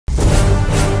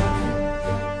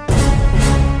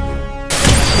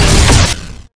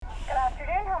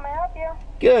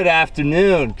Good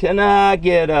afternoon. Can I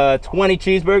get 20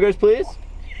 cheeseburgers, please?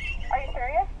 Are you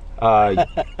serious?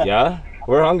 Yeah.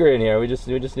 We're hungry in here. We just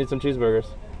need some cheeseburgers.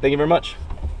 Thank you very much.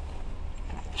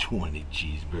 20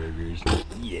 cheeseburgers.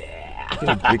 Yeah.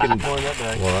 We can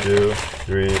 1, 2,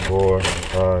 3, 4,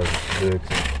 5, 6,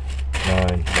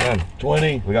 9, 10.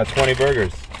 20. We got 20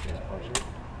 burgers.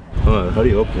 Hold on, how do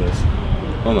you open this?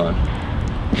 Hold on.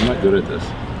 I'm not good at this.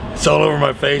 It's all over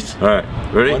my face. Alright,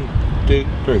 ready? 1, 2,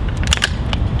 3.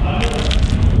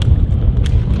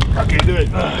 I can't do it.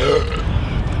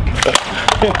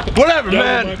 Whatever,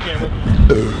 man.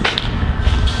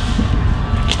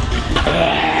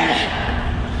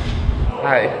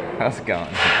 Hi, how's it going?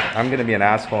 I'm gonna be an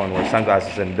asshole and wear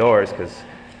sunglasses indoors because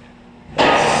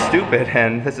it's stupid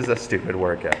and this is a stupid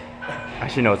workout.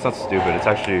 Actually, no, it's not stupid. It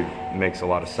actually makes a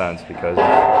lot of sense because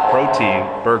protein,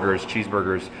 burgers,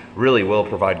 cheeseburgers really will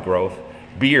provide growth.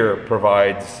 Beer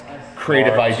provides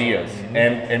creative ideas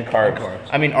and carbs.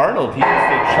 I mean, Arnold, he used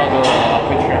to chug a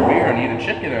pitcher of beer and eat a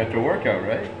chicken after a workout,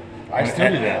 right? I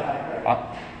still do that.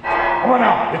 Come on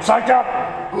now, it's psyched up.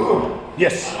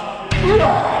 Yes.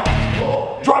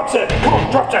 Drop set.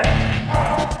 Drop set.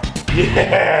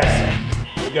 Yes.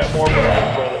 We got more burgers,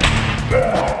 brother.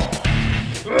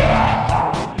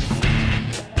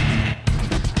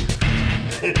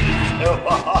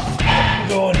 I'm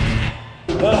going.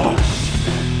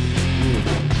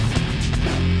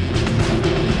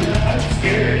 I'm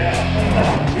scared now.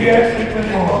 You actually put in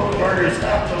all the burgers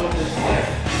out of this way.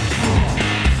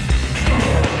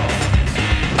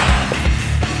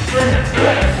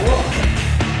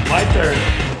 My turn.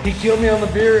 He killed me on the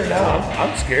beer and now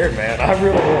I'm scared, man. I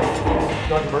really am.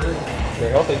 Dr. Burger,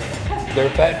 they're healthy. They're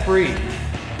fat free.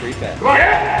 Free fat. Come on.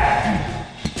 Yeah.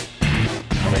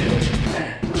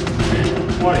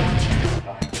 20,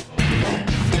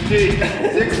 50,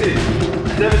 60,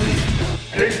 70,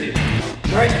 80,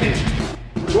 90,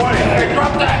 20. Hey,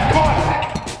 drop that. Come on.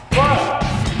 Come on.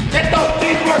 Get those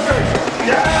cheeseburgers.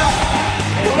 Yeah.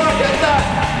 Come on, get that.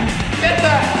 Get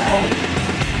that. Come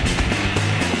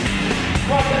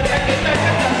on, get that.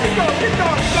 Keep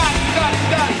going. Got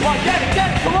it. Come on, get it.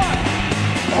 Come on.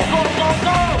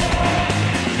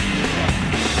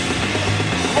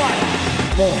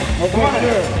 Go. Come on. Come on.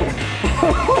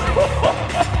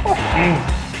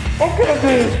 Okay,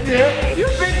 this, yeah. You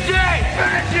big J.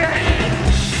 Finish it.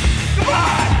 Come on.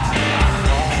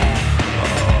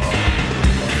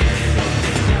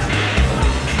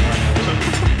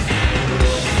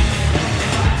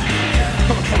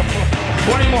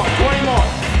 $20 more.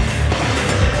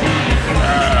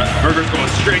 Burger's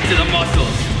going straight to the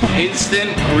muscles.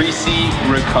 Instant greasy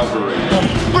recovery.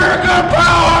 Burger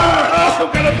power! Oh, I'm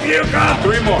gonna puke up.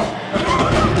 3 more.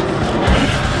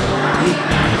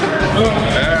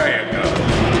 There you go.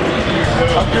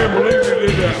 I can't believe you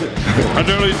did that. I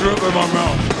nearly threw up in my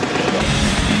mouth.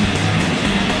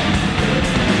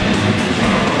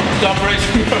 Stop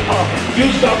raising your arm. You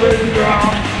stop raising your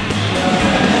arm.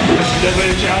 This is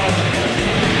definitely a challenge.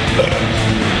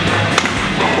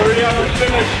 Hurry up and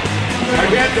finish. I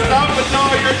can't stop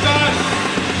until you're done.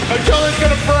 Until it's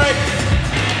gonna break.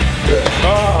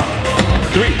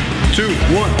 3, 2,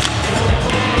 1.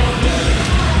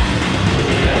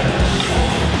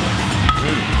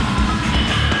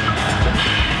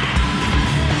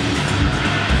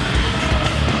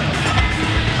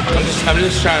 I'm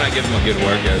just trying to give him a good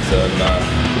workout, so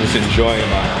I'm just enjoying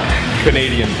my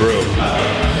Canadian brew.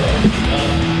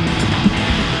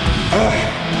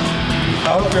 I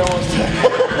hope you're almost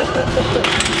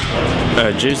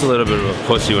done. Jay's a little bit of a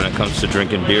pussy when it comes to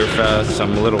drinking beer fast.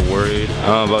 I'm a little worried.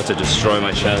 I'm about to destroy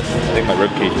my chest. I think my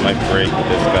ribcage might break with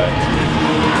this guy.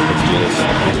 Let's do this.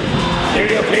 Here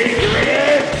you go, Pete. You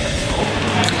ready?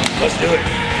 Let's do it.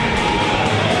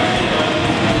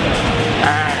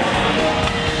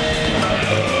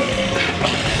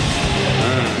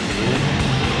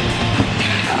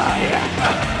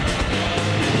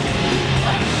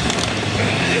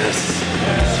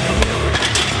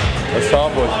 Let's tall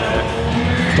boys,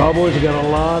 man. Tall boys have got a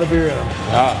lot of beer in them.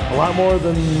 Yeah. A lot more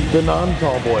than the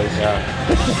non-tall boys. Yeah.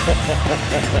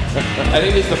 I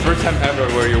think it's the first time ever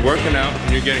where you're working out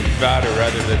and you're getting fatter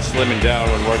rather than slimming down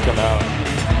when working out.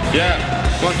 Yeah.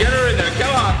 Come on, get her in there.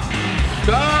 Come on.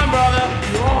 Come on, brother.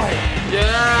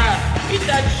 Yeah. Eat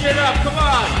that shit up. Come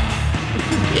on.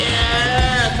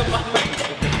 Yeah. Come on.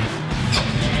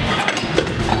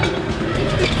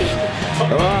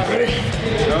 Come on. Ready?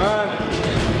 Come on.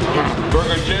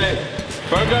 Burger King!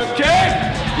 Burger King!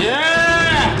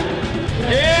 Yeah!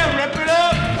 Yeah, rip it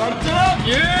up! Pump it up!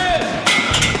 Yeah!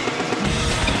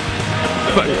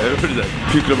 What is that?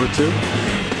 Puke number 2?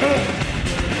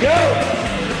 Go!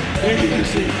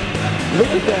 Easy. Look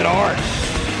at that arc.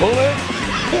 Pull it.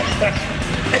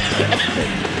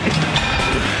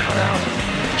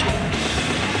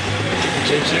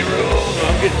 Attention rules.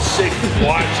 I'm getting sick of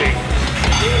watching.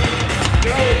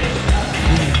 Go.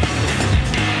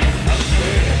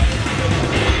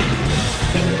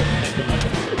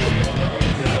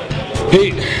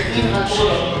 Pete,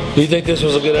 do you think this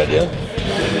was a good idea?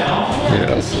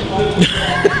 Yes.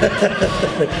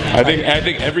 I think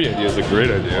every idea is a great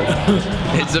idea.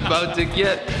 It's about to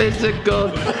get physical,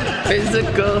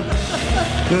 physical.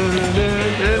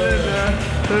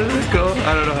 Physical.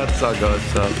 I don't know how the song goes,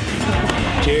 so.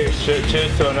 Cheers.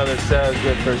 Cheers to another set.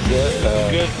 Good first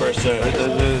set. Good first set.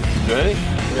 Ready?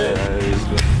 Yeah.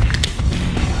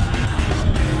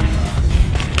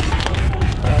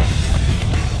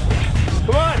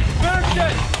 Come on, finish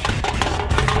it!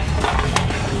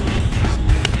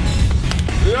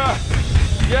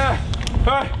 Yeah,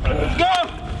 all right, let's go!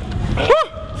 Woo!